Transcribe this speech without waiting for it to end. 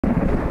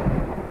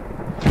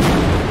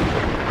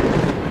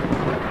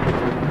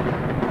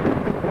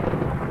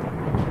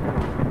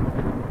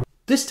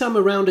This time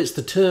around, it's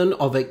the turn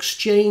of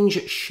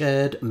Exchange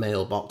shared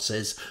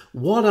mailboxes.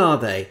 What are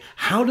they?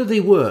 How do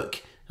they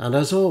work? And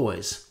as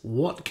always,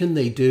 what can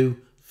they do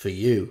for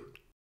you?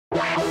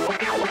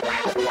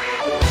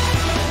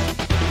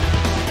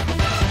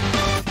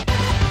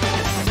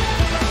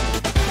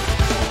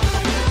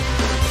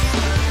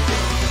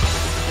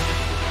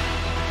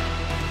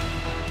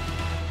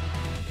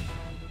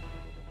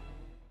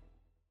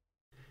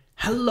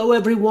 Hello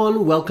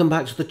everyone, welcome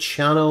back to the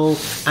channel.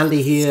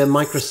 Andy here,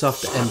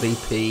 Microsoft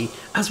MVP,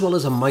 as well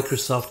as a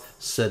Microsoft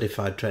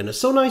certified trainer.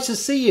 So nice to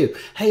see you.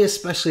 Hey,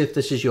 especially if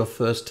this is your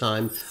first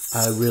time,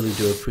 I really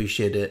do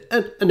appreciate it.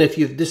 And if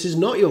this is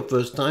not your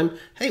first time,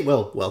 hey,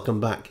 well,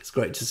 welcome back. It's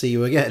great to see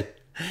you again.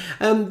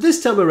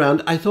 This time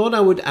around, I thought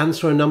I would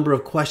answer a number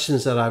of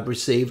questions that I've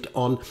received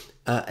on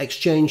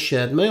Exchange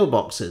shared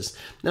mailboxes.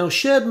 Now,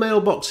 shared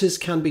mailboxes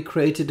can be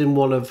created in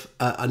one of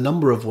a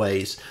number of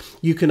ways.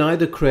 You can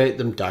either create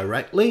them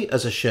directly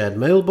as a shared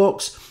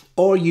mailbox,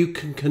 or you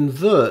can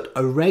convert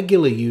a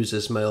regular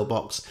user's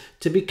mailbox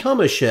to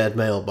become a shared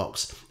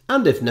mailbox.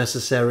 And if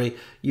necessary,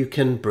 you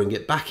can bring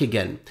it back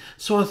again.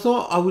 So I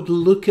thought I would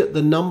look at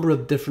the number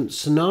of different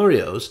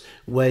scenarios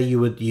where you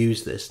would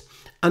use this.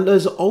 And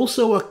there's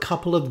also a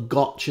couple of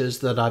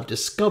gotchas that I've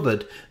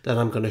discovered that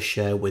I'm going to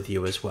share with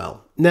you as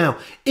well. Now,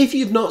 if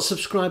you've not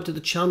subscribed to the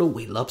channel,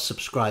 we love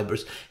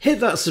subscribers. Hit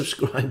that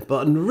subscribe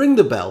button, ring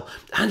the bell,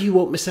 and you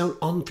won't miss out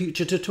on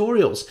future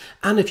tutorials.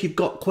 And if you've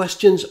got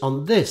questions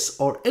on this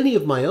or any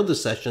of my other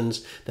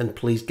sessions, then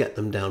please get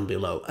them down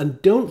below.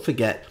 And don't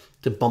forget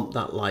to bump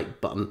that like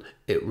button.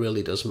 It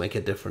really does make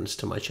a difference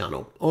to my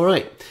channel. All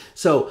right,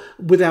 so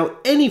without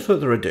any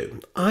further ado,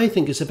 I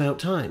think it's about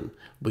time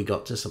we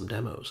got to some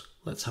demos.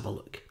 Let's have a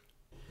look.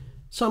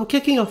 So I'm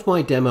kicking off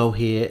my demo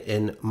here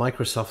in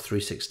Microsoft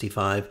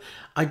 365.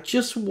 I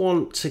just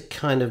want to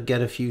kind of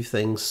get a few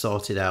things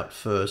sorted out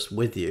first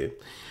with you.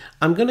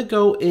 I'm going to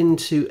go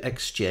into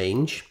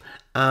Exchange,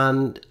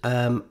 and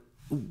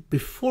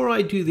before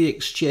I do the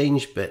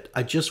Exchange bit,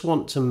 I just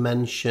want to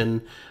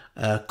mention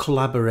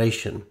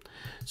collaboration.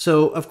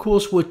 So of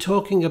course we're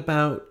talking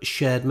about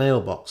shared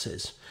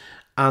mailboxes,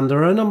 and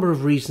there are a number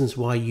of reasons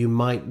why you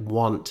might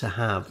want to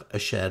have a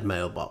shared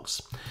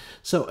mailbox.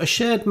 So a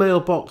shared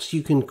mailbox,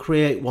 you can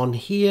create one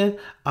here,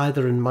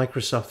 either in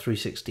Microsoft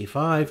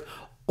 365,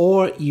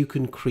 or you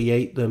can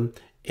create them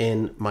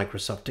in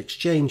Microsoft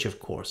Exchange, of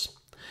course.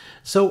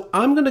 So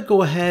I'm going to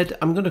go ahead,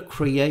 I'm going to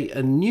create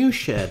a new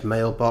shared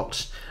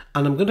mailbox,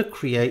 and I'm going to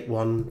create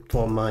one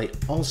for my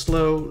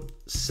Oslo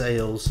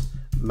sales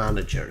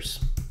managers.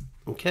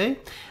 Okay,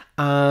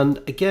 and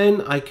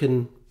again, I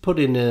can put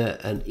in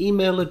an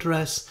email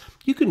address.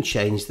 You can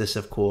change this,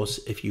 of course,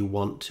 if you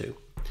want to.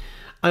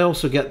 I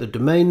also get the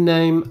domain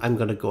name. I'm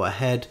going to go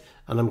ahead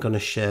and I'm going to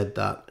share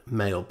that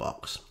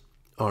mailbox.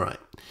 All right,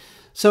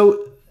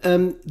 so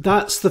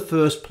that's the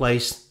first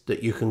place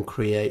that you can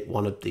create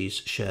one of these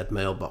shared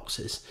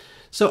mailboxes.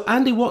 So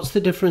Andy, what's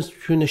the difference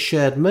between a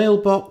shared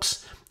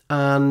mailbox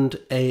and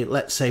a,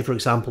 let's say, for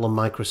example, a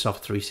Microsoft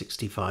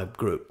 365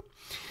 group?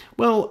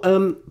 Well,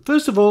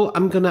 first of all,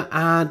 I'm going to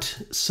add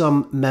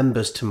some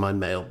members to my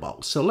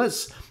mailbox. So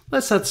let's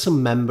add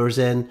some members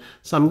in.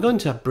 So I'm going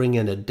to bring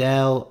in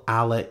Adele,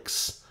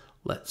 Alex.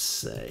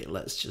 Let's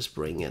just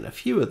bring in a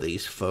few of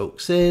these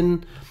folks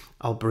in.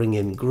 I'll bring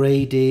in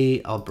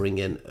Grady. I'll bring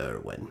in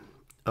Erwin.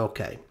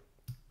 Okay.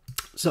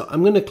 So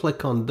I'm going to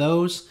click on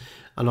those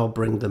and I'll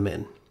bring them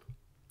in.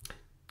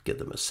 Give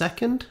them a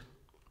second.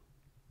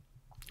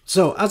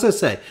 So, as I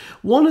say,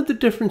 one of the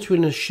difference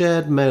between a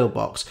shared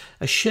mailbox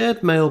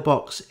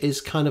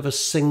is kind of a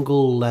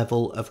single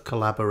level of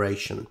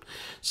collaboration.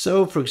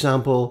 So, for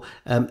example,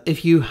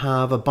 if you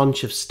have a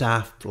bunch of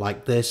staff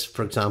like this,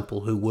 for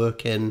example, who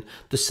work in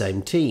the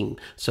same team,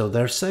 so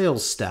they're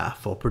sales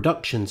staff or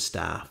production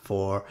staff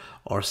or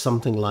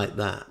something like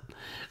that,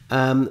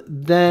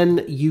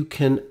 then you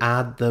can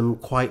add them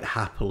quite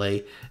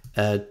happily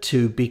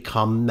to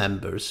become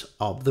members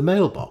of the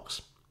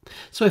mailbox.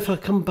 So if I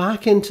come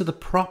back into the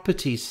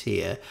properties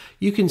here,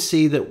 you can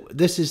see that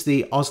this is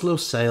the Oslo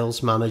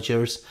sales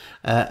managers.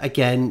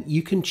 Again,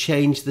 you can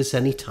change this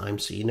anytime.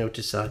 So you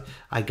notice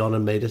I gone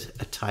and made a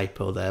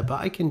typo there, but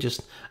I can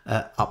just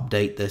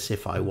update this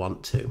if I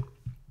want to.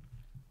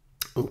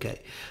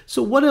 Okay,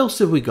 so what else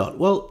have we got?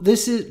 Well,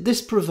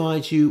 this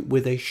provides you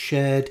with a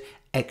shared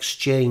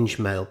Exchange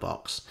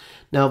mailbox.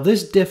 Now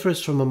this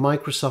differs from a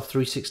Microsoft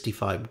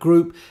 365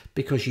 group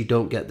because you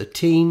don't get the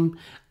team,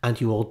 and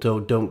you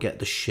also don't get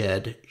the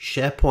shared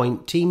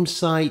SharePoint team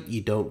site. You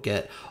don't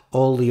get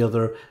all the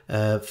other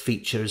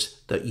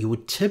features that you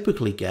would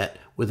typically get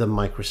with a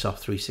Microsoft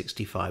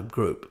 365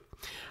 group.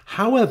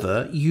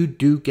 However, you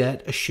do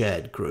get a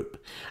shared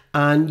group,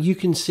 and you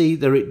can see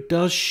that it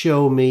does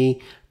show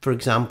me, for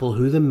example,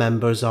 who the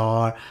members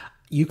are.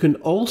 You can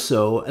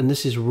also, and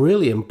this is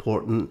really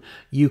important,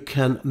 you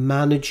can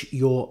manage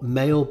your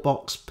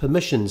mailbox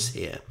permissions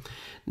here.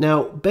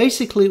 Now,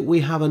 basically, we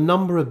have a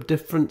number of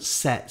different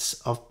sets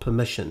of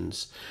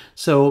permissions.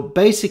 So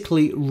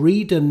basically,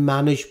 read and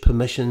manage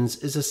permissions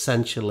is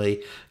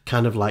essentially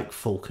kind of like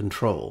full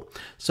control.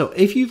 So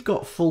if you've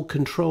got full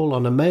control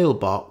on a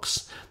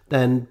mailbox,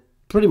 then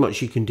pretty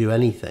much you can do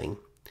anything.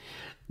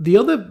 The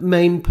other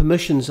main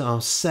permissions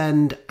are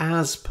send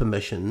as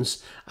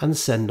permissions and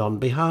send on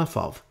behalf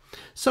of.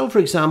 So for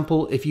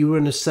example, if you were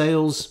in a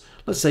sales,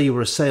 let's say you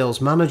were a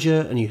sales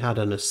manager and you had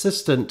an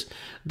assistant,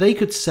 they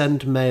could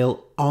send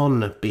mail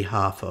on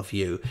behalf of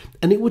you.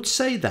 And it would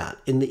say that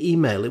in the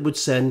email. It would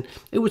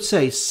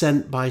say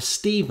sent by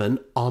Stephen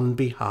on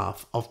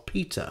behalf of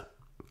Peter.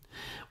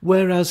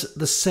 Whereas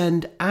the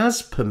send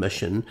as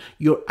permission,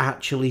 you're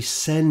actually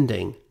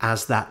sending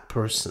as that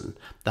person.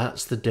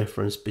 That's the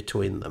difference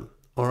between them.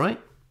 All right.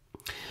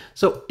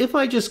 So if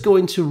I just go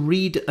into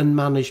read and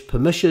manage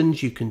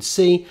permissions, you can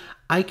see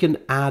I can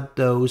add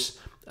those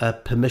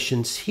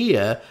permissions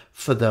here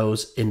for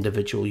those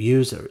individual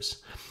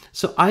users.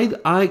 So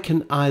I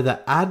can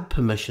either add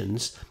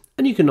permissions,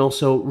 and you can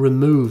also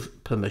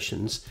remove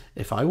permissions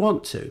if I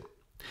want to.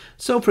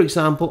 So for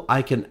example,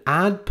 I can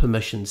add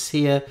permissions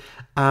here,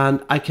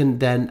 and I can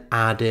then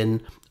add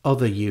in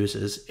other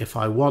users if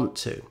I want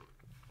to.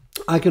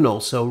 I can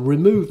also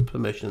remove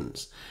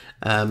permissions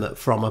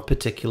from a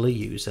particular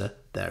user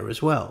there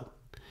as well.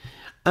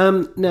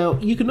 Now,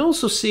 you can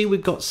also see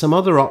we've got some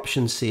other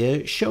options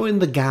here showing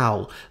the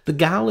GAL. The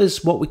GAL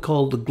is what we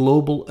call the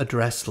global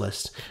address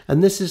list,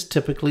 and this is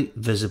typically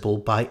visible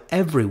by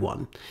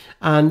everyone.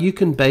 And you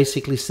can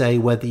basically say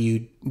whether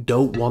you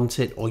don't want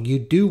it or you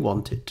do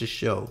want it to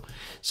show.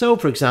 So,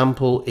 for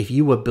example, if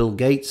you were Bill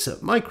Gates at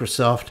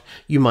Microsoft,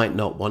 you might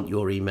not want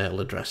your email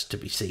address to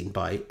be seen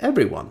by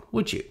everyone,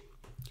 would you?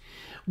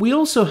 We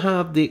also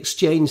have the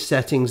Exchange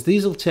settings.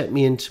 These will take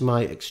me into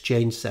my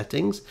Exchange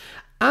settings.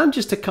 And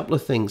just a couple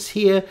of things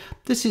here.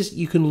 This is,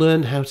 you can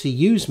learn how to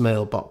use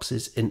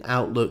mailboxes in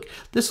Outlook.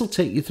 This will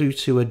take you through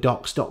to a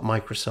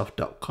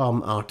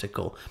docs.microsoft.com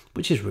article,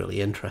 which is really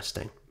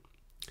interesting.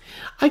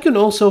 I can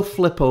also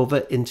flip over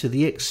into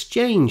the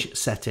Exchange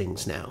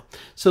settings now.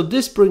 So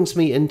this brings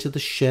me into the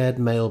shared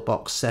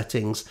mailbox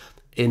settings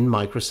in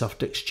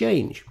Microsoft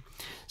Exchange.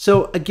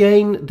 So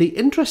again, the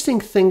interesting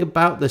thing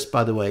about this,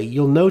 by the way,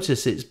 you'll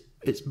notice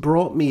it's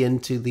brought me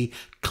into the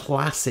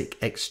classic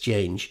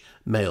Exchange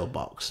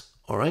mailbox.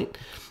 All right.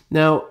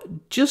 Now,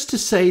 just to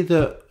say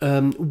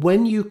that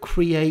when you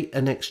create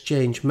an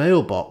Exchange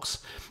mailbox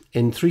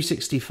in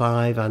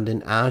 365 and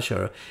in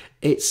Azure,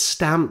 it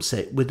stamps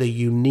it with a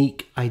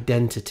unique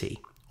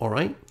identity. All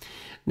right.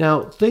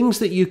 Now, things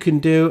that you can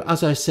do,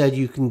 as I said,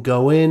 you can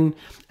go in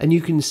and you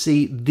can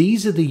see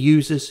these are the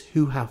users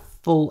who have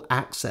full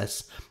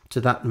access to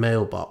that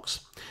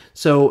mailbox.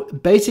 So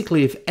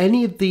basically, if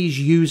any of these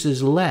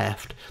users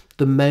left,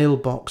 the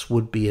mailbox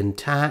would be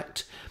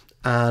intact,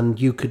 and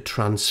you could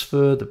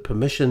transfer the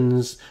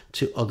permissions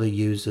to other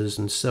users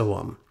and so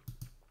on.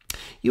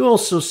 You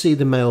also see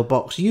the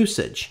mailbox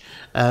usage.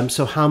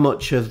 So how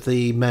much of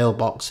the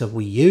mailbox have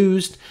we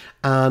used,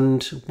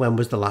 and when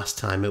was the last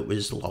time it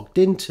was logged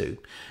into?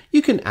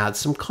 You can add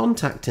some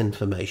contact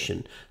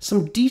information,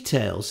 some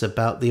details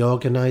about the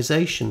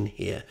organization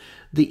here,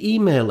 the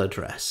email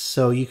address.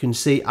 So you can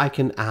see I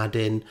can add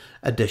in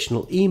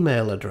additional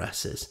email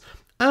addresses.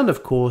 And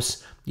of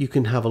course, you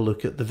can have a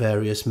look at the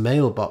various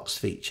mailbox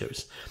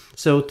features.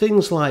 So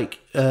things like,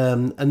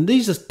 and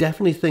these are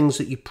definitely things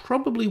that you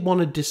probably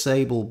want to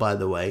disable, by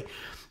the way.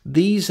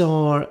 These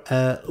are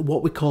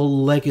what we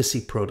call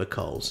legacy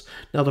protocols.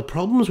 Now, the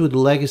problems with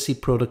legacy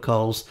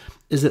protocols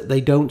is that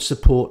they don't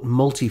support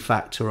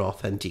multi-factor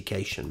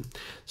authentication.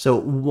 So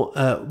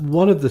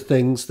one of the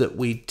things that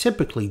we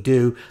typically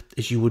do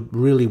is you would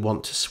really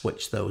want to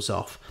switch those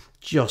off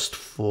just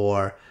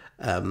for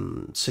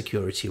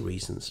security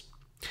reasons.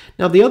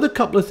 Now, the other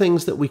couple of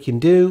things that we can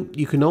do,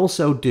 you can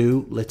also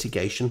do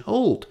litigation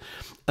hold.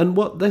 And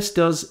what this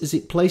does is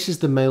it places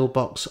the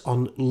mailbox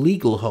on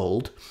legal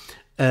hold.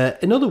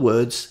 In other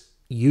words,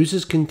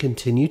 users can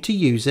continue to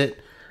use it.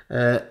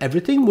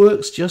 Everything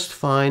works just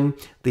fine.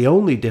 The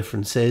only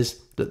difference is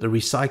that the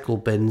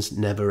recycle bins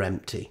never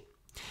empty.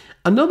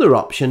 Another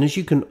option is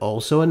you can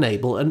also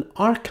enable an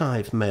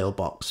archive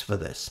mailbox for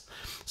this.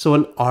 So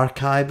an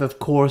archive, of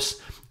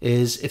course,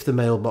 is if the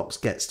mailbox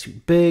gets too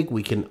big,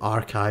 we can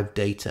archive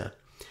data.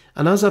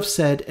 And as I've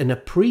said in a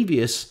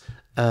previous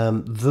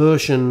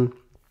version,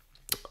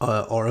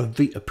 or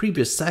a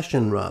previous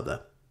session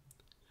rather.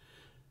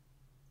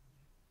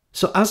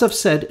 So as I've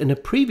said in a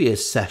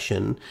previous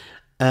session,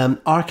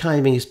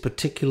 archiving is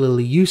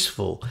particularly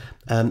useful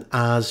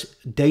as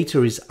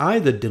data is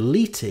either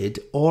deleted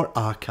or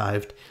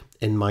archived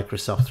in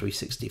Microsoft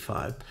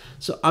 365.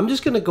 So I'm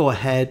just going to go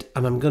ahead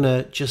and I'm going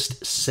to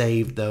just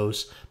save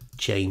those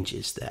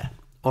changes there.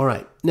 All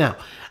right. Now,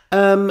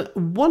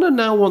 what I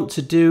now want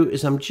to do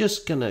is I'm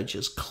just going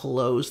to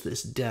close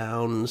this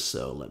down.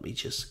 So let me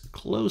just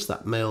close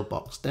that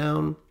mailbox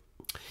down.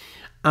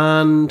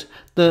 And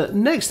the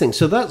next thing,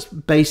 so that's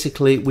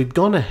basically, we've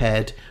gone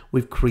ahead,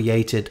 we've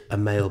created a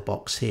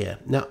mailbox here.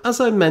 Now,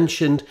 as I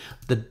mentioned,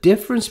 the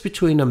difference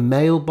between a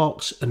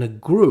mailbox and a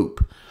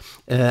group,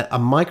 a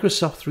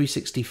Microsoft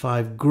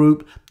 365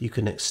 group, you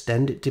can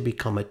extend it to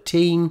become a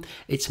team.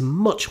 It's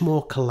much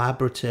more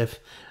collaborative.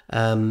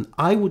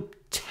 I would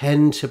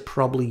tend to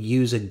probably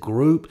use a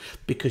group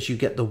because you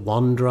get the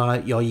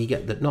OneDrive, or you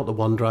get the, not the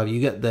OneDrive, you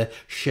get the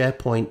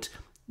SharePoint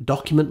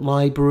document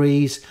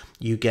libraries,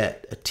 you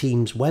get a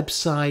Teams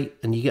website,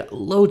 and you get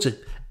loads of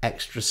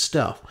extra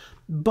stuff.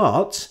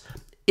 But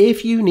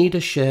if you need a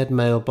shared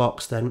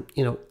mailbox, then,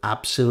 you know,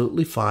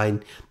 absolutely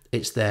fine.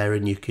 It's there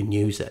and you can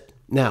use it.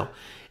 Now,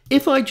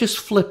 if I just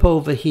flip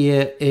over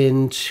here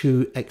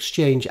into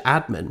Exchange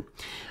Admin,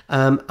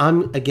 I'm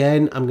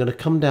going to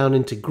come down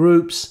into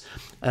groups.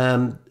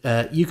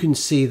 You can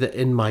see that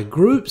in my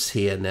groups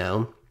here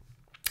now,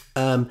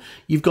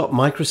 you've got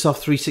Microsoft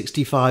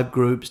 365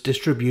 groups,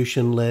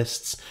 distribution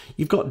lists,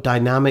 you've got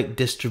dynamic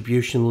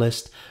distribution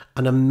list,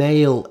 and a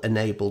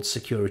mail-enabled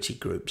security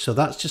group. So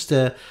that's just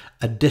a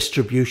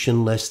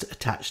distribution list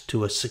attached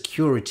to a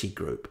security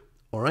group,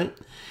 all right?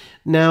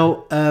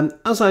 Now,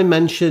 as I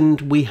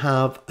mentioned, we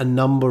have a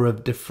number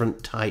of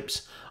different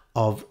types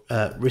of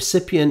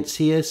recipients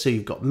here. So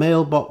you've got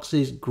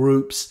mailboxes,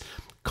 groups,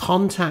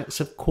 contacts,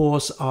 of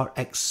course, are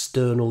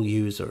external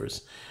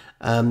users.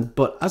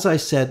 But as I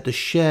said, the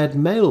shared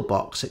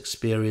mailbox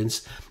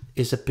experience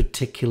is a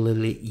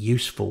particularly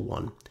useful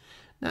one.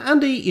 Now,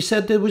 Andy, you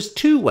said there was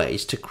 2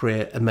 ways to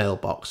create a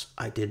mailbox.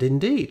 I did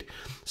indeed.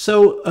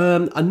 So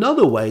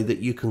another way that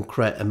you can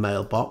create a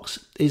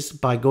mailbox is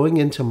by going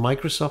into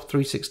Microsoft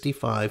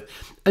 365.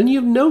 And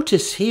you'll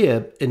notice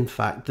here, in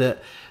fact,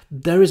 that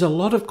there is a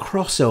lot of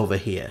crossover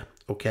here.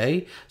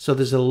 Okay, so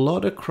there's a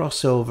lot of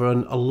crossover,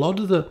 and a lot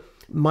of the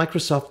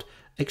Microsoft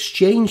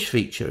Exchange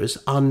features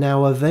are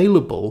now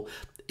available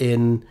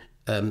in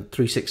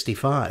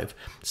 365.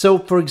 So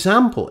for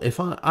example, if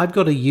I've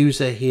got a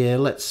user here,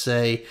 let's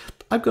say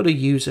I've got a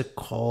user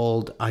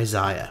called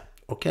Isaiah,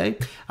 okay,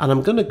 and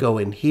I'm going to go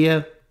in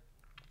here,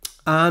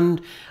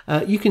 and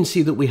you can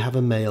see that we have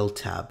a mail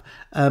tab.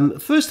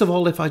 First of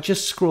all, if I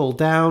just scroll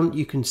down,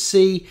 you can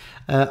see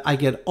I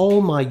get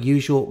all my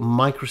usual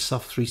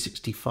Microsoft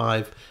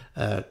 365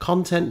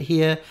 content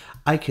here.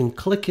 I can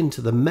click into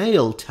the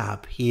mail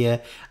tab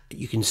here.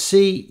 You can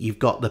see you've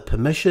got the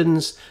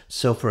permissions.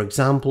 So for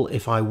example,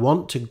 if I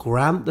want to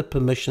grant the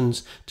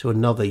permissions to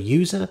another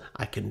user,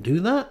 I can do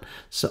that.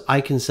 So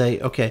I can say,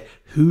 okay,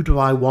 who do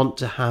I want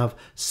to have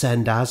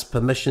send as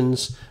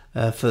permissions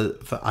for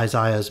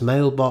Isaiah's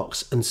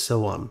mailbox, and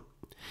so on.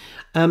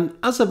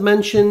 As I've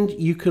mentioned,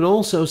 you can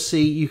also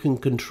see you can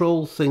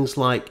control things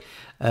like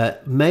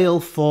mail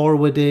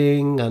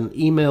forwarding and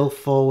email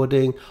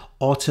forwarding,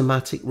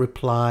 automatic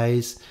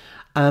replies.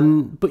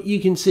 But you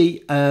can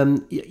see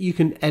you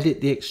can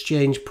edit the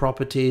Exchange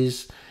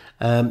properties,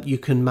 you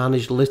can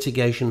manage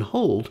litigation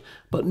hold,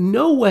 but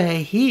nowhere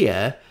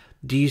here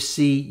do you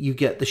see you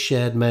get the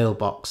shared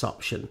mailbox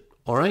option.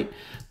 All right.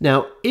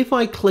 Now, if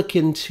I click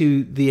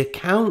into the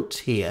account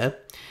here,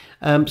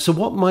 so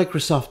what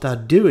Microsoft are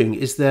doing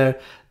is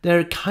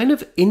they're kind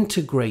of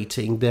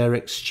integrating their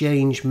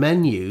Exchange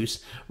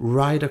menus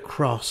right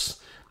across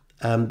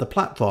the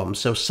platform.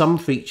 So some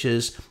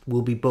features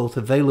will be both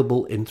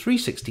available in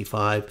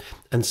 365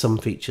 and some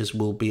features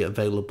will be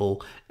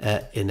available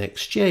in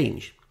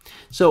Exchange.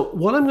 So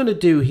what I'm going to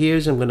do here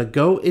is I'm going to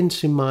go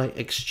into my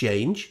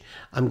Exchange.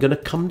 I'm going to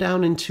come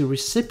down into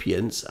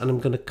recipients, and I'm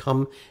going to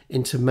come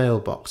into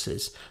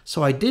mailboxes.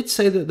 So I did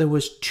say that there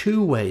was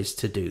 2 ways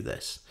to do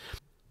this.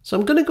 So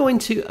I'm going to go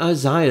into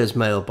Isaiah's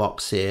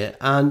mailbox here,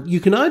 and you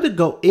can either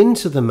go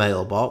into the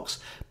mailbox,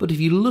 but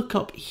if you look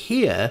up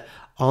here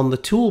on the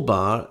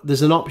toolbar,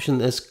 there's an option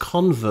that's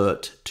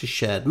convert to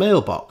shared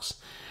mailbox.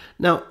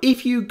 Now,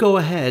 if you go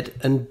ahead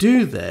and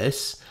do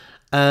this,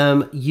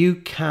 you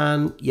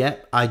can,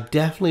 I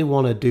definitely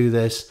want to do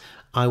this.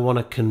 I want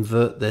to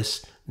convert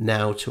this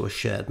now to a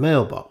shared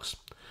mailbox.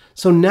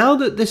 So now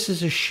that this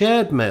is a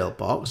shared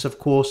mailbox, of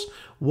course,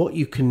 what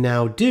you can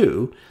now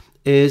do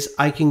is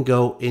I can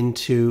go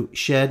into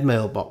shared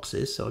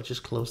mailboxes. So I'll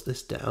just close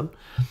this down.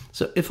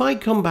 So if I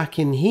come back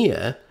in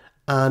here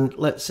and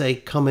let's say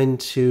come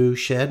into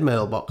shared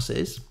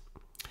mailboxes,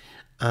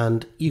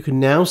 and you can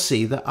now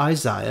see that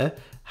Isaiah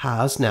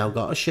has now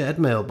got a shared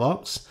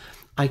mailbox.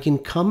 I can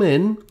come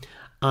in,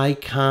 I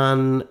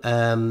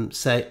can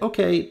say,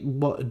 okay,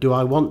 what do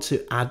I want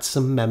to add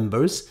some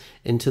members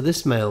into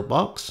this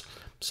mailbox?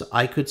 So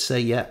I could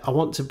say, I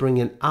want to bring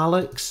in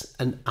Alex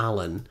and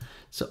Alan.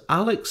 So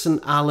Alex and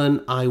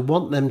Alan, I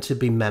want them to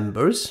be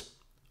members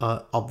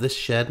of this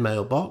shared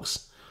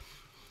mailbox.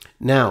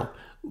 Now,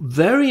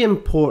 very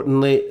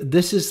importantly,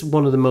 this is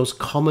one of the most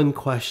common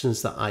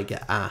questions that I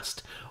get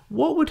asked.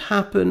 What would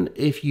happen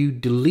if you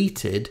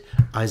deleted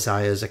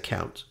Isaiah's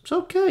account? It's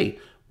okay.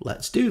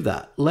 Let's do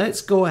that.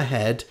 Let's go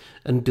ahead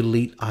and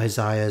delete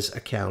Isaiah's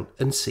account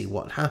and see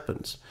what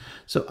happens.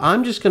 So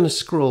I'm just going to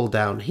scroll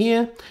down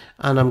here,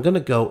 and I'm going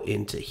to go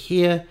into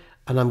here,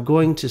 and I'm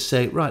going to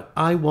say, right,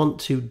 I want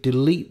to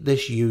delete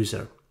this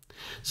user.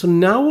 So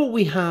now what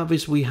we have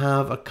is we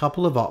have a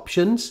couple of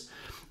options.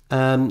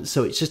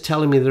 So it's just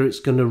telling me that it's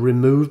going to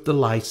remove the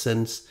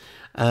license.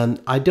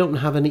 I don't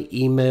have any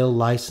email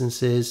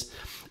licenses.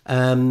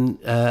 I've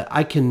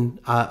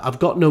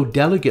got no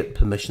delegate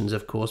permissions,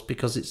 of course,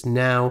 because it's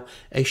now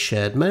a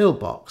shared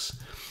mailbox.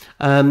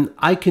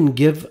 I can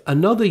give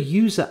another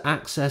user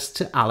access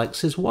to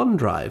Alex's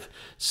OneDrive.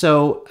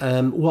 So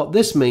what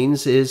this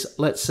means is,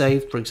 let's say,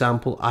 for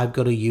example, I've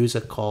got a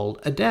user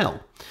called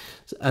Adele.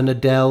 And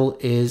Adele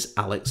is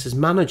Alex's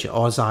manager,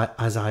 or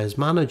Isaiah's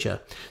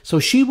manager. So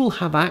she will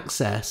have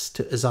access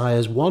to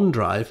Isaiah's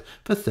OneDrive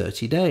for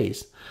 30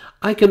 days.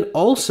 I can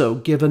also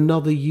give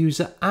another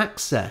user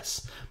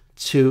access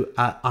to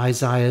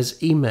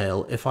Isaiah's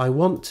email if I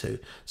want to.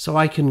 So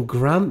I can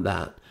grant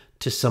that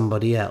to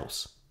somebody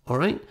else. All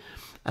right.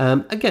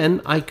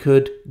 Again, I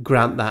could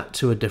grant that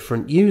to a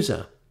different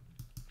user.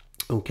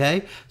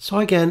 Okay. So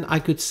again, I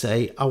could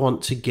say I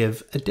want to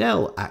give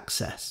Adele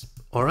access.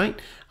 All right.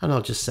 And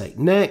I'll just say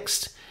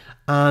next.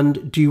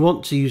 And do you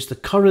want to use the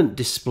current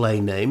display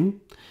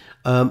name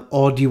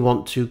or do you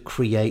want to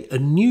create a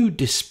new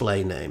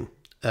display name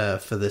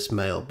for this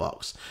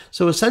mailbox?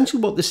 So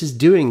essentially what this is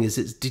doing is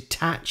it's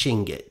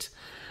detaching it.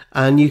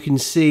 And you can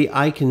see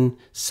I can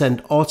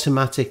send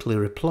automatically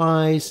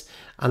replies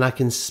and I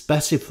can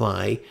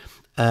specify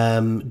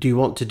do you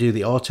want to do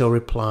the auto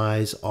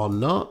replies or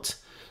not?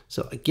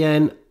 So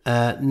again,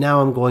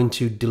 now I'm going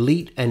to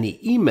delete any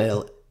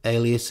email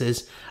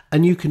aliases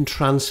and you can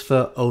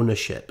transfer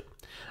ownership.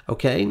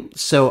 Okay,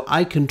 so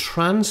I can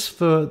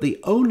transfer the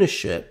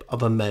ownership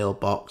of a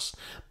mailbox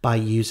by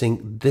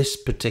using this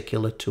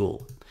particular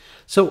tool.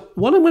 So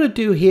what I'm going to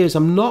do here is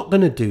I'm not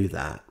going to do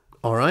that.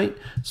 All right,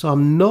 so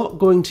I'm not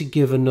going to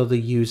give another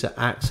user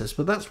access,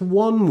 but that's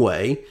one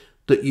way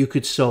that you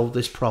could solve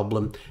this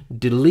problem.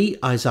 Delete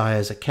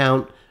Isaiah's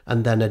account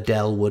and then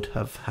Adele would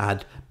have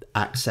had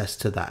access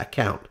to that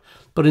account.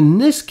 But in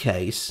this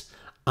case,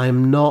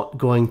 I'm not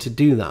going to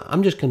do that.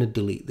 I'm just going to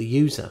delete the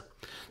user.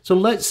 So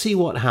let's see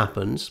what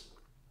happens.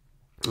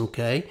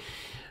 Okay.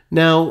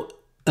 Now,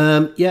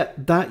 yeah,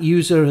 that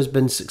user has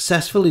been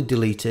successfully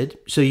deleted.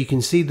 So you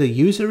can see the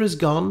user is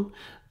gone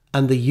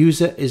and the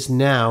user is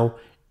now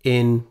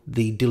in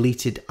the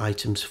deleted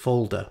items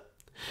folder.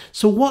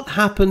 So what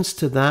happens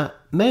to that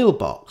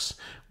mailbox?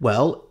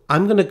 Well,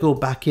 I'm going to go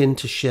back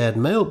into shared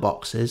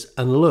mailboxes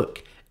and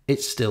look,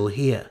 it's still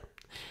here.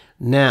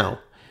 Now,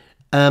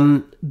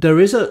 there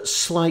is a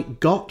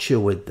slight gotcha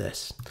with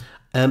this.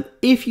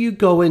 If you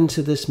go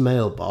into this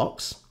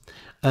mailbox,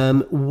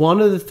 one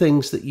of the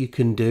things that you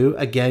can do,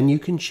 again, you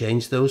can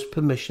change those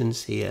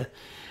permissions here.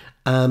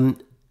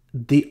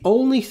 The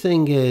only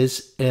thing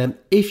is,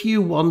 if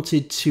you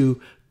wanted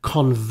to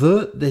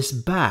convert this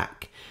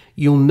back,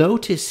 you'll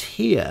notice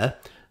here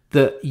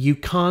that you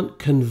can't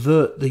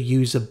convert the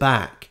user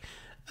back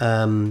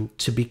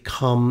to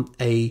become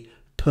a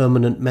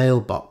permanent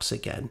mailbox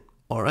again.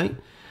 All right.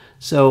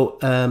 So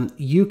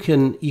you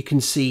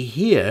can see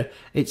here,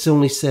 it's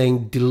only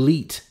saying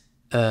delete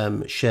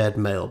shared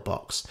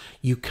mailbox.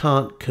 You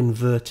can't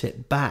convert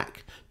it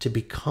back to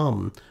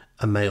become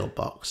a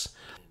mailbox.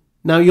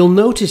 Now you'll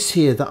notice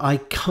here that I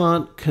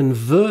can't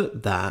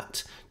convert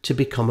that to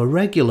become a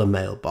regular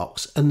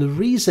mailbox. And the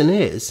reason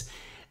is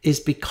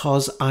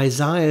because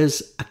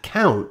Isaiah's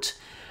account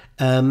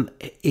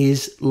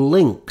is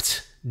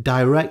linked,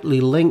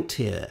 directly linked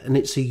here, and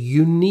it's a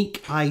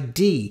unique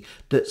ID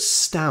that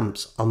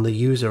stamps on the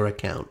user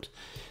account.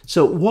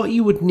 So what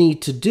you would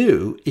need to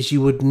do is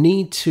you would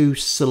need to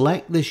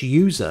select this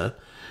user,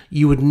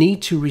 you would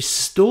need to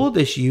restore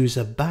this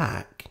user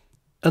back,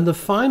 and the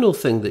final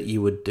thing that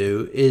you would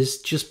do is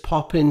just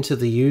pop into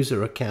the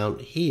user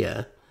account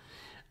here,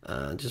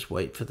 just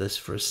wait for this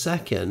for a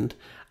second,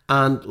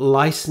 and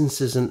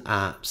licenses and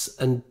apps,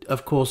 and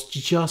of course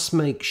just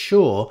make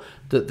sure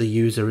that the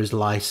user is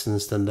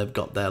licensed and they've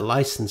got their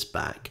license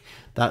back.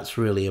 That's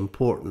really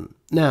important.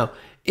 Now,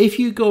 if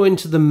you go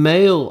into the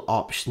mail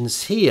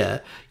options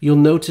here, you'll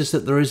notice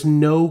that there is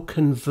no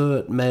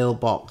convert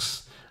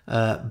mailbox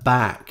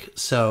back.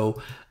 So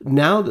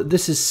now that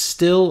this is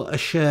still a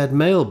shared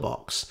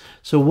mailbox,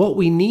 so what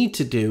we need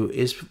to do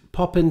is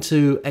pop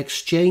into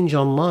Exchange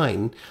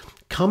Online,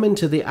 come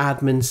into the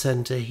admin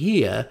center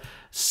here,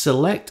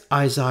 select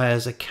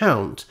Isaiah's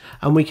account,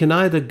 and we can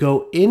either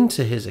go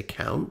into his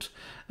account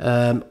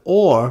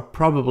or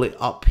probably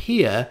up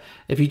here,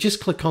 if you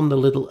just click on the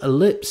little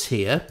ellipse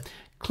here,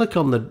 click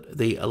on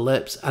the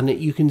ellipse, and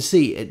you can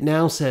see it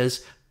now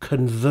says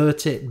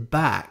convert it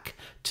back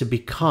to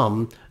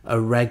become a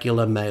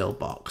regular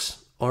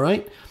mailbox. All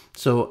right.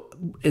 So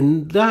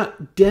in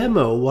that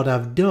demo, what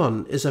I've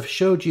done is I've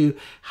showed you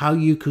how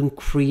you can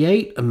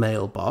create a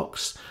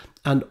mailbox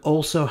and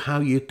also how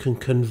you can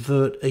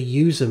convert a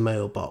user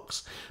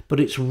mailbox. But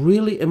it's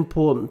really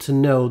important to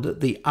know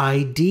that the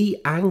ID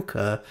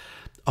anchor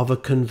of a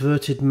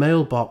converted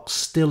mailbox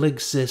still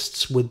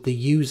exists with the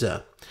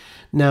user.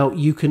 Now,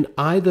 you can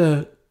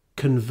either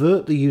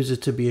convert the user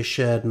to be a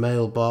shared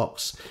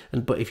mailbox,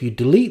 but if you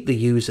delete the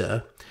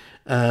user,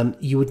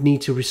 you would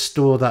need to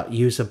restore that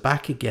user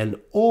back again,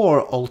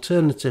 or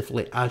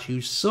alternatively, as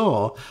you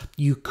saw,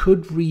 you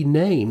could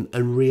rename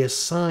and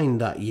reassign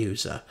that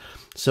user.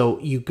 So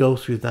you go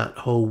through that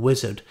whole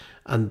wizard,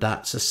 and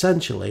that's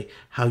essentially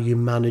how you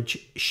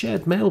manage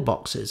shared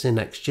mailboxes in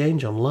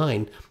Exchange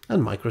Online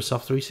and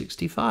Microsoft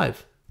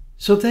 365.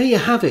 So there you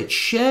have it,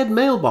 shared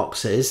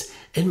mailboxes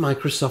in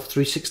Microsoft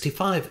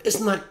 365.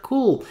 Isn't that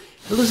cool?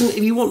 Listen,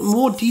 if you want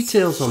more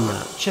details on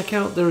that, check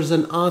out, there is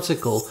an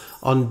article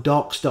on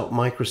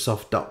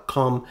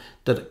docs.microsoft.com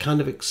that kind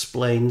of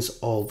explains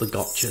all the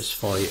gotchas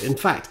for you. In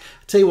fact,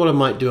 I'll tell you what I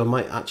might do. I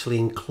might actually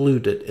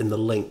include it in the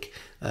link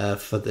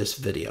for this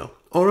video.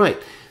 All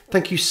right.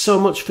 Thank you so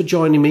much for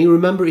joining me.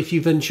 Remember, if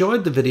you've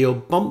enjoyed the video,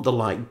 bump the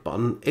like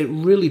button. It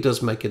really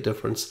does make a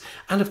difference.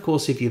 And of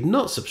course, if you've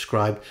not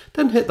subscribed,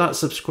 then hit that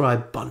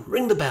subscribe button,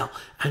 ring the bell,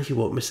 and you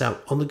won't miss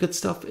out on the good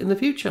stuff in the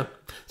future.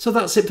 So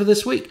that's it for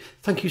this week.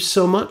 Thank you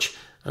so much,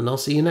 and I'll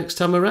see you next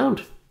time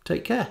around.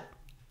 Take care.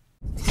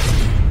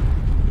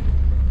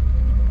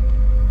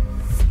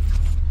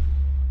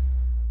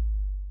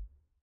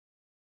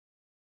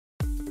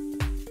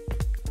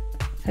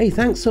 Hey,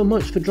 thanks so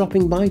much for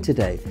dropping by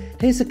today.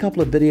 Here's a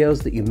couple of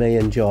videos that you may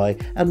enjoy,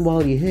 and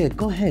while you're here,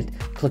 go ahead,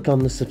 click on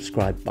the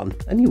subscribe button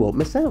and you won't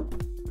miss out.